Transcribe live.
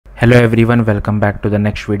Hello everyone, welcome back to the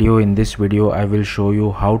next video. In this video I will show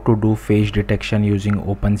you how to do face detection using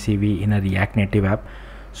OpenCV in a React Native app.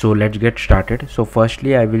 So let's get started. So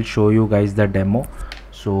firstly I will show you guys the demo.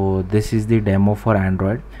 So this is the demo for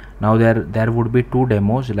Android. Now there would be two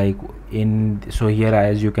demos, so here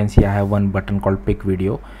as you can see I have one button called pick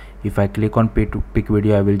video. If I click on pick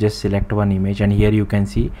video, I will just select one image, and here you can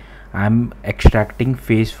see I'm extracting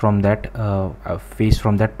face from that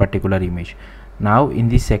particular image. Now in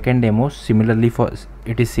the second demo, similarly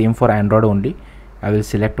it is same for Android only. I will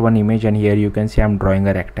select one image, and here you can see I'm drawing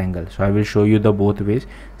a rectangle. So I will show you the both ways.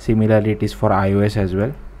 Similarly it is for iOS as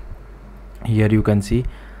well. Here you can see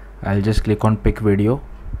I'll just click on pick video,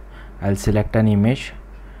 I'll select an image,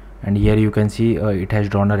 and here you can see it has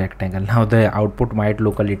drawn a rectangle. Now the output might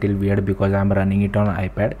look a little weird because I'm running it on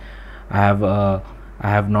iPad. I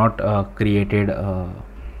have not created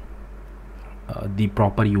the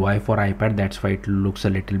proper UI for iPad, that's why it looks a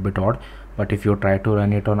little bit odd. But if you try to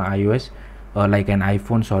run it on iOS, like an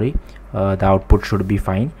iPhone, the output should be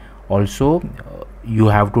fine. Also you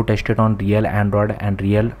have to test it on real Android and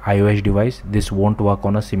real iOS device. This won't work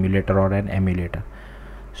on a simulator or an emulator.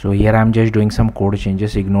 So here I'm just doing some code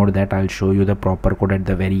changes, ignore that. I'll show you the proper code at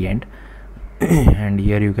the very end. And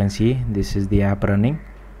here you can see this is the app running,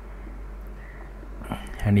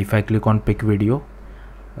 and if I click on pick video,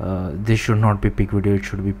 this should not be pick video, it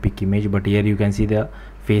should be pick image, but here you can see the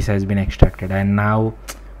face has been extracted. And now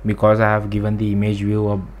because I have given the image view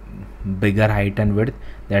a bigger height and width,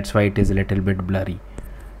 that's why it is a little bit blurry.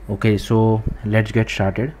 Okay, so let's get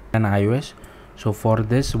started. And iOS, so for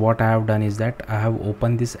this what I have done is that I have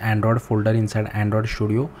opened this Android folder inside Android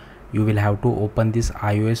Studio. You will have to open this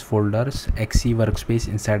iOS folders XC workspace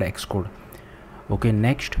inside Xcode. Okay,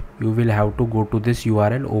 next you will have to go to this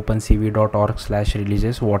URL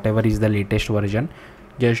opencv.org/releases, whatever is the latest version.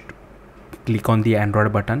 Just click on the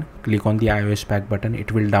Android button, click on the iOS pack button,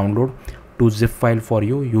 it will download to zip file for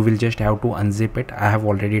you. You will just have to unzip it. I have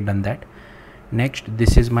already done that. Next,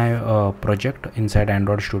 this is my project inside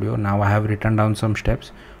Android Studio. Now I have written down some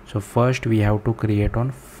steps. So first we have to create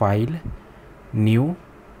on file, new,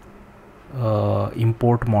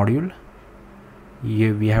 import module.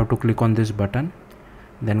 Here we have to click on this button,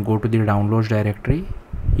 then go to the downloads directory.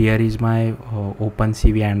 Here is my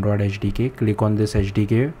OpenCV Android SDK. Click on this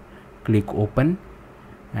SDK, click open,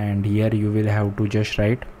 and here you will have to just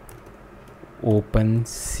write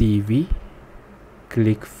OpenCV,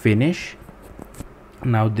 click finish.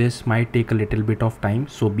 Now this might take a little bit of time,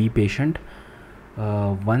 so be patient.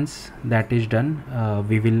 Once that is done,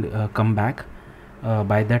 we will come back.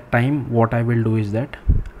 By that time what I will do is that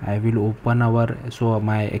I will open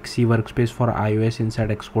my XC workspace for iOS inside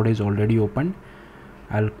Xcode is already opened.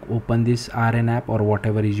 I'll open this RN app or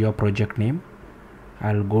whatever is your project name.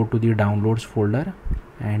 I'll go to the downloads folder,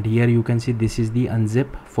 and here you can see this is the unzip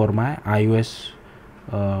for my iOS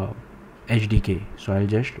SDK. So I'll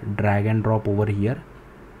just drag and drop over here,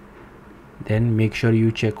 then make sure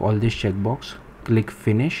you check all this checkbox, click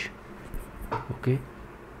finish. Okay,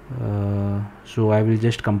 so I will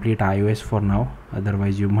just complete iOS for now,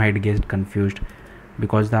 otherwise you might get confused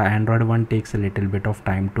because the Android one takes a little bit of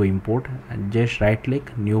time to import. And just right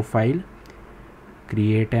click, new file,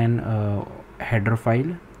 create an header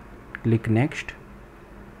file, click next,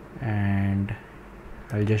 and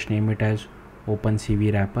I'll just name it as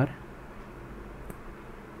OpenCV wrapper.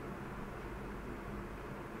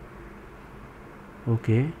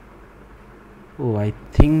 Okay. Oh, I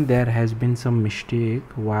think there has been some mistake.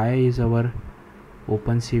 Why is our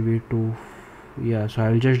OpenCV to, yeah, so I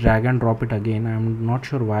will just drag and drop it again. I'm not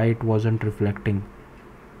sure why it wasn't reflecting,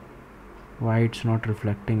 why it's not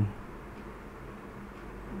reflecting.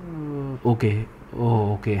 Okay,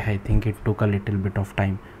 oh okay, I think it took a little bit of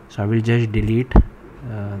time, so I will just delete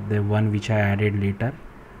the one which I added later.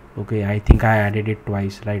 Okay, I think I added it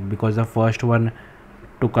twice, right, because the first one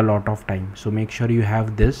took a lot of time. So make sure you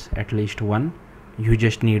have this, at least one. You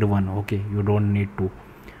just need one, okay, you don't need two.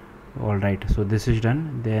 All right, so this is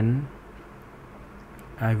done. Then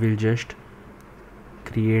I will just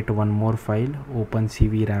create one more file,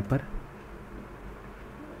 OpenCV wrapper.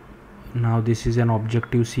 Now this is an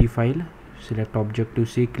Objective-C file. Select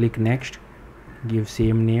Objective-C, click next, give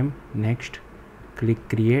same name, next, click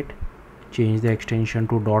create, change the extension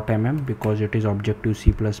to .mm because it is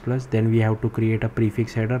Objective-C++. Then we have to create a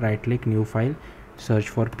prefix header. Right click, new file, search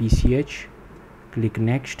for PCH, click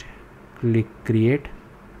next, click create.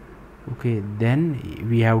 Okay, then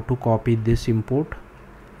we have to copy this import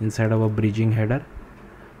inside our bridging header.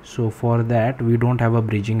 So for that we don't have a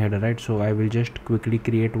bridging header, right? So I will just quickly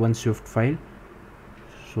create one Swift file.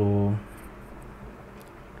 So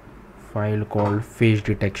file called face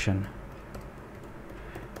detection.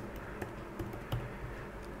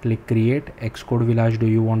 Click create. Xcode will ask, do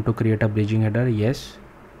you want to create a bridging header? Yes.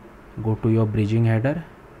 Go to your bridging header.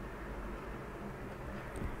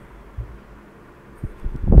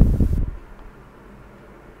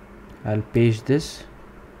 I'll paste this.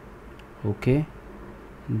 Okay,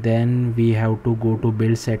 then we have to go to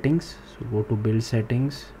build settings. So go to build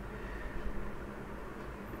settings.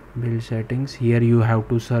 Here you have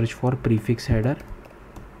to search for prefix header.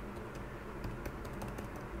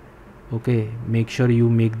 Okay, make sure you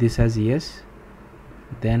make this as yes.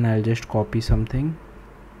 Then I'll just copy something.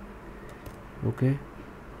 Okay,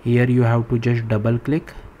 here you have to just double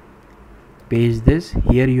click, paste this.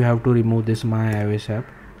 Here you have to remove this my iOS app.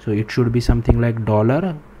 So it should be something like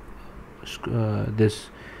dollar this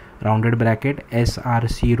rounded bracket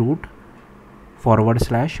src root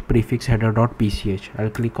 / prefix header .pch. I'll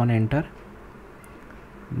click on enter.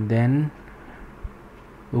 Then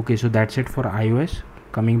okay, so that's it for iOS.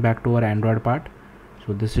 Coming back to our Android part,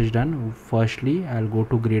 so this is done. Firstly, I'll go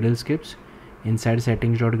to Gradle scripts. Inside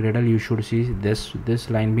settings.gradle you should see this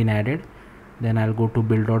line been added. Then I'll go to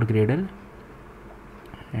build.gradle,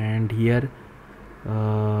 and here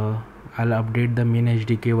I'll update the main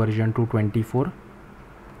SDK version to 24.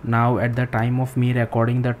 Now at the time of me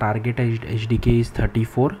recording, the target SDK is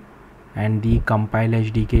 34 and the compile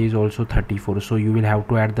SDK is also 34. So you will have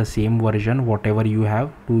to add the same version whatever you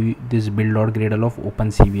have to this build.gradle of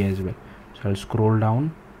OpenCV as well. So I'll scroll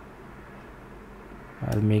down.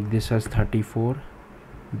 I'll make this as 34.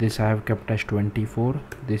 This I have kept as 24.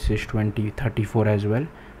 This is 34 as well,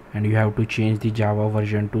 and you have to change the Java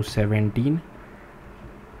version to 17.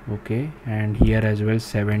 Okay, and here as well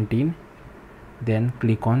 17. Then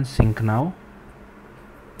click on sync now.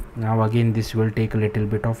 Now again this will take a little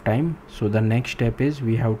bit of time. So the next step is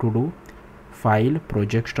we have to do file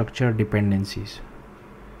project structure dependencies.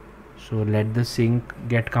 So let the sync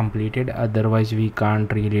get completed, otherwise we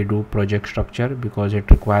can't really do project structure because it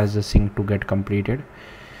requires the sync to get completed.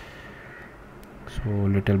 So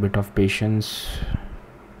little bit of patience.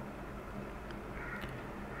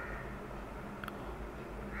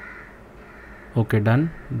 Okay,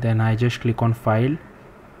 done. Then I just click on file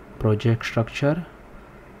project structure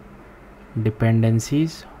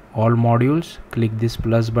dependencies, all modules, click this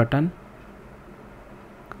plus button.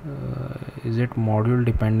 Is it module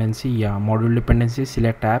dependency? Yeah, module dependency,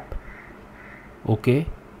 select app. Okay,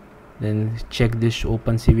 then check this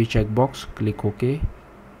OpenCV checkbox, click OK,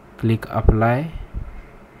 click apply,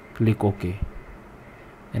 click OK,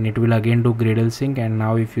 and it will again do Gradle sync. And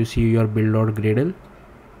now if you see your build.gradle,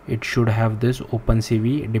 it should have this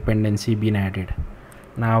OpenCV dependency been added.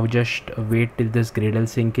 Now just wait till this Gradle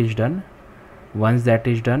sync is done. Once that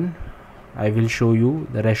is done, I will show you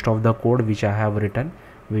the rest of the code which I have written,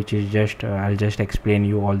 which is just I'll just explain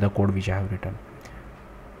you all the code which I have written.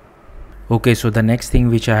 Okay, so the next thing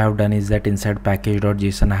which I have done is that inside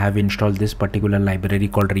package.json I have installed this particular library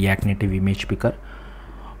called React Native Image Picker.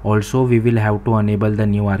 Also we will have to enable the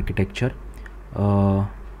new architecture.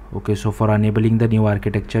 Okay, so for enabling the new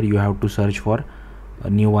architecture you have to search for a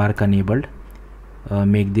new arc enabled.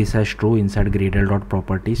 Make this as true inside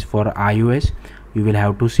gradle.properties. For iOS you will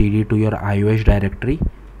have to cd to your iOS directory,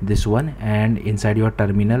 this one, and inside your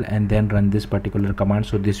terminal, and then run this particular command.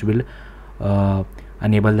 So this will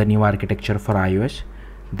enable the new architecture for iOS.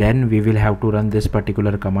 Then we will have to run this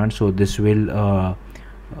particular command. So this will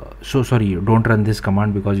sorry, don't run this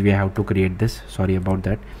command because we have to create this, sorry about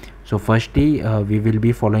that. So firstly we will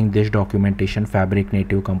be following this documentation, fabric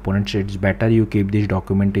native components. It's better you keep this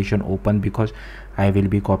documentation open because I will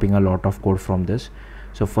be copying a lot of code from this.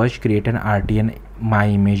 So first create an rtn my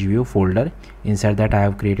image view folder. Inside that I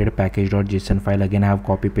have created a package.json file. Again I have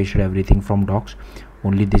copy pasted everything from docs.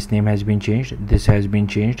 Only this name has been changed, this has been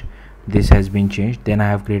changed, this has been changed. Then I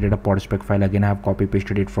have created a podspec file. Again I have copy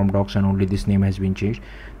pasted it from docs and only this name has been changed.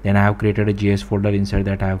 Then I have created a js folder. Inside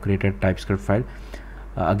that I have created a typescript file.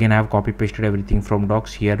 Again I have copy pasted everything from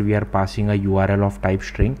docs. Here we are passing a URL of type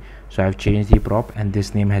string, so I have changed the prop and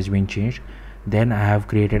this name has been changed. Then I have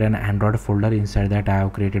created an Android folder. Inside that I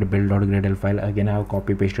have created a build.gradle file. Again I have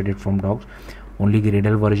copy pasted it from docs. Only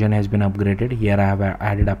Gradle version has been upgraded. Here I have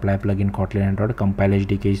added apply plugin Kotlin Android. Compile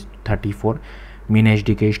SDK is 34, min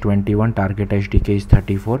SDK is 21, target SDK is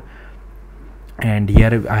 34, and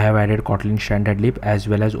here I have added Kotlin standard lib as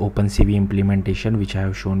well as OpenCV implementation which I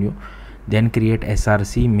have shown you. Then create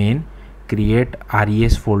src main, create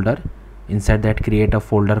res folder. Inside that create a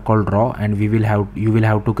folder called raw, and you will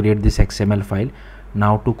have to create this XML file.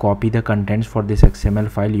 Now to copy the contents for this XML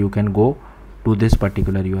file you can go to this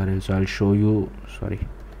particular URL. So I'll show you, sorry,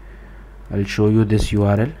 I'll show you this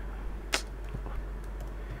URL.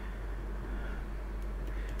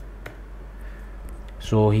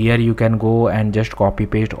 So here you can go and just copy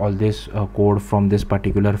paste all this code from this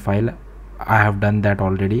particular file. I have done that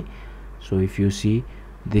already. So if you see,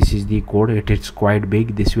 this is the code. It is quite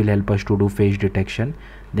big. This will help us to do face detection.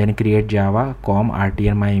 Then create java com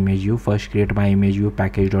rtn my image view. First create my image view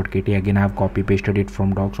package.kt. again I have copy pasted it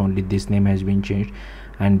from docs. Only this name has been changed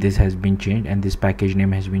and this has been changed and this package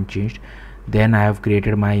name has been changed. Then I have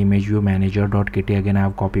created my image view manager.kt. again I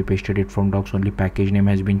have copy pasted it from docs. Only package name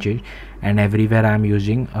has been changed, and everywhere I am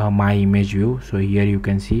using my image view. So here you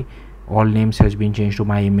can see all names has been changed to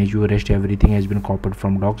my image view. Rest everything has been copied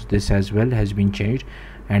from docs. This as well has been changed,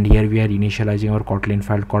 and here we are initializing our kotlin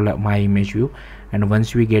file called my image view. And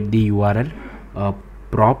once we get the URL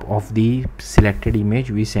prop of the selected image,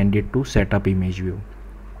 we send it to setup image view.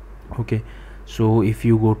 Okay, so if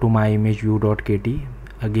you go to my image view.kt,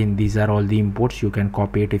 again these are all the imports. You can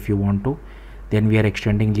copy it if you want to. Then we are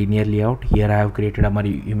extending linear layout. Here I have created my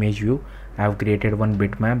image view. I have created one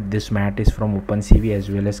bitmap. This mat is from OpenCV,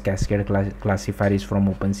 as well as cascade classifier is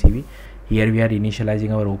from OpenCV. Here we are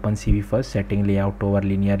initializing our OpenCV first, setting layout to our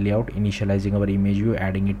linear layout, initializing our image view,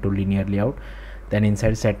 adding it to linear layout. Then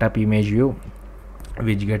inside setup image view,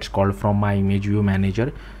 which gets called from my image view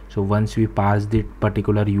manager. So once we pass the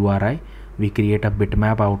particular URI, we create a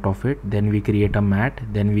bitmap out of it. Then we create a mat.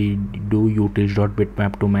 Then we do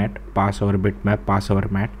utils.bitmap to mat, pass our bitmap, pass our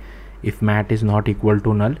mat. If mat is not equal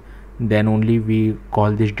to null, then only we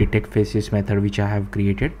call this detect faces method which I have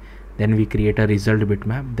created. Then we create a result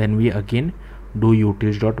bitmap. Then we again do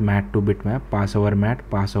utils.mat to bitmap, pass our mat,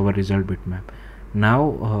 pass our result bitmap.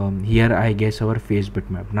 Now here I guess our face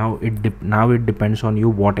bitmap. Now it depends on you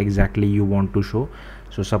what exactly you want to show.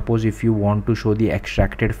 So suppose if you want to show the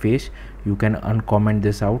extracted face, you can uncomment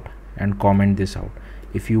this out and comment this out.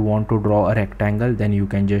 If you want to draw a rectangle, then you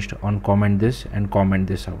can just uncomment this and comment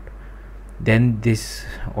this out. Then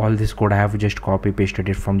all this code I have just copy pasted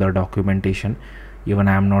it from the documentation. Even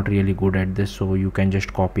I am not really good at this, so you can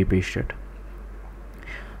just copy paste it.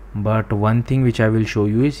 But one thing which I will show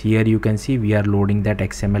you is, here you can see we are loading that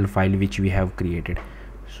XML file which we have created.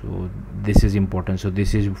 So this is important. So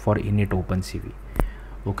this is for init OpenCV.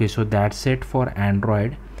 Okay, so that's it for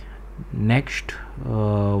Android. Next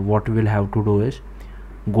what we'll have to do is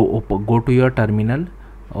go to your terminal,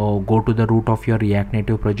 go to the root of your React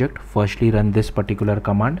Native project. Firstly run this particular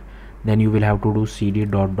command. Then you will have to do cd ...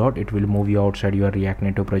 It will move you outside your React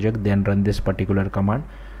Native project. Then run this particular command.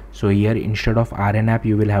 So here instead of rnapp,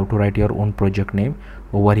 you will have to write your own project name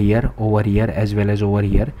over here, as well as over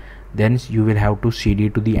here. Then you will have to cd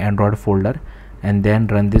to the Android folder and then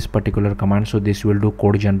run this particular command. So this will do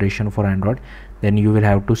code generation for Android. Then you will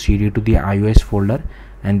have to cd to the iOS folder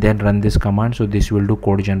and then run this command. So this will do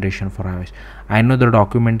code generation for iOS. I know the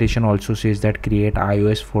documentation also says that create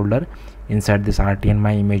iOS folder inside this rtn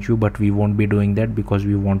my image view, but we won't be doing that because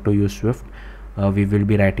we want to use Swift. We will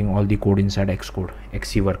be writing all the code inside Xcode,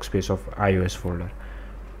 XC workspace of iOS folder.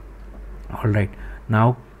 Alright,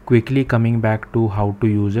 now quickly coming back to how to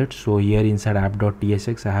use it. So here inside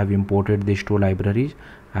app.tsx, I have imported these two libraries.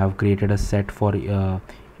 I have created a set for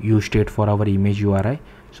use state for our image URI.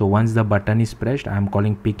 So once the button is pressed, I am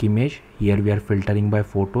calling pick image. Here we are filtering by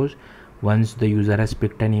photos. Once the user has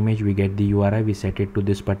picked an image, we get the URI, we set it to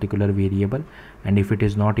this particular variable, and if it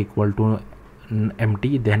is not equal to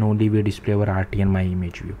empty, then only we display our rtn my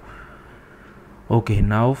image view. Okay,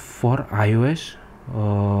 now for iOS,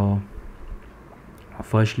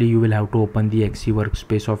 firstly you will have to open the XC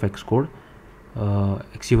workspace of Xcode,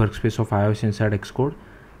 XC workspace of iOS inside Xcode.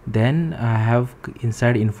 Then I have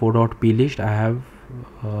inside info.plist, I have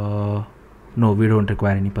no, we don't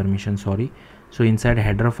require any permission, sorry. So inside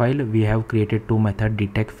header file, we have created two methods,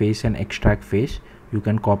 detect face and extract face. You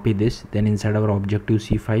can copy this. Then inside our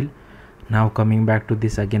Objective-C file, now coming back to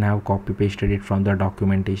this, again I have copy pasted it from the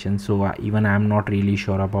documentation. So even I am not really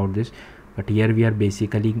sure about this, but here we are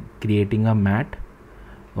basically creating a mat.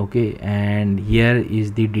 Okay, and here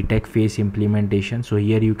is the detect face implementation. So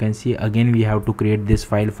here you can see again we have to create this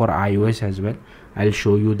file for iOS as well. I'll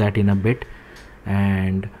show you that in a bit.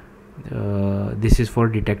 And this is for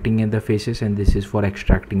detecting the faces and this is for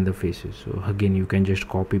extracting the faces. So again you can just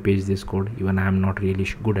copy paste this code. Even I am not really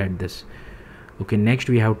good at this. Okay, next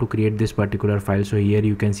we have to create this particular file. So here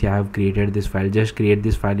you can see I have created this file. Just create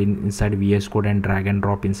this file inside VS Code and drag and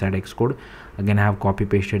drop inside Xcode. Again I have copy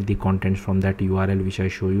pasted the contents from that URL which I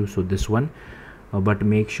show you. So this one, but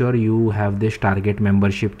make sure you have this target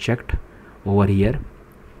membership checked over here.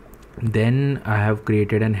 Then I have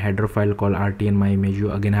created an header file called rtn my image view.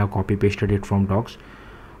 Again I have copy pasted it from docs.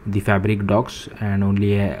 the fabric docs, and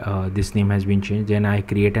only this name has been changed. Then I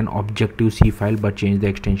create an objective C file but change the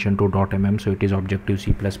extension to .mm, so it is objective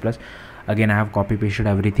C++. Again I have copy pasted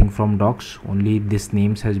everything from docs, only this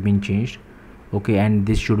names has been changed. Okay, and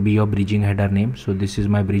this should be your bridging header name, so this is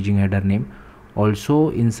my bridging header name.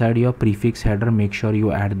 Also inside your prefix header, make sure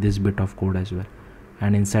you add this bit of code as well,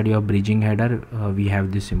 and inside your bridging header we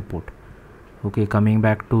have this import. Okay, coming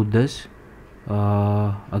back to this,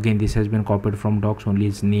 again this has been copied from docs, only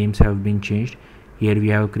its names have been changed. Here we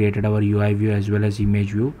have created our UI view as well as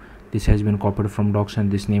image view. This has been copied from docs and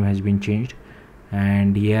this name has been changed.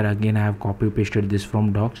 And here again I have copy pasted this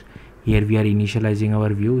from docs. Here we are initializing our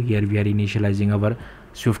view, here we are initializing our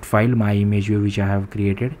Swift file, my image view which I have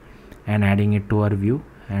created, and adding it to our view.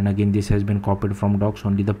 And again this has been copied from docs,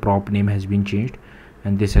 only the prop name has been changed,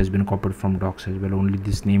 and this has been copied from docs as well, only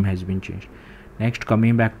this name has been changed. Next,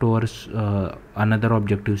 coming back to our another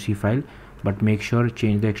objective C file, but make sure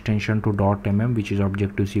change the extension to .mm, which is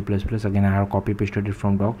objective C++. Again I have copy pasted it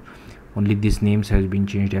from docs, only this names has been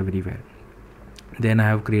changed everywhere. Then I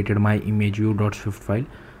have created my image view.swift file.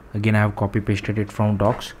 Again I have copy pasted it from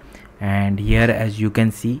docs, and here as you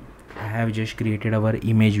can see I have just created our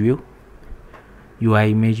image view,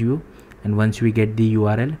 UI image view, and once we get the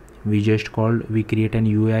URL, we create an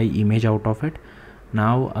UI image out of it.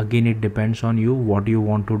 Now again it depends on you what you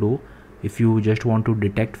want to do. If you just want to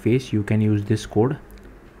detect face, you can use this code,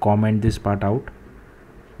 comment this part out.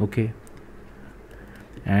 Okay,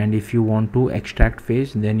 and if you want to extract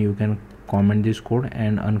face, then you can comment this code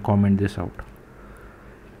and uncomment this out.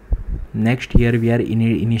 Next, here we are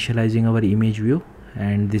initializing our image view,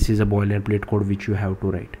 and this is a boilerplate code which you have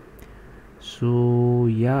to write. So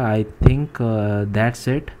yeah, I think that's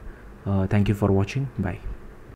it. Thank you for watching. Bye.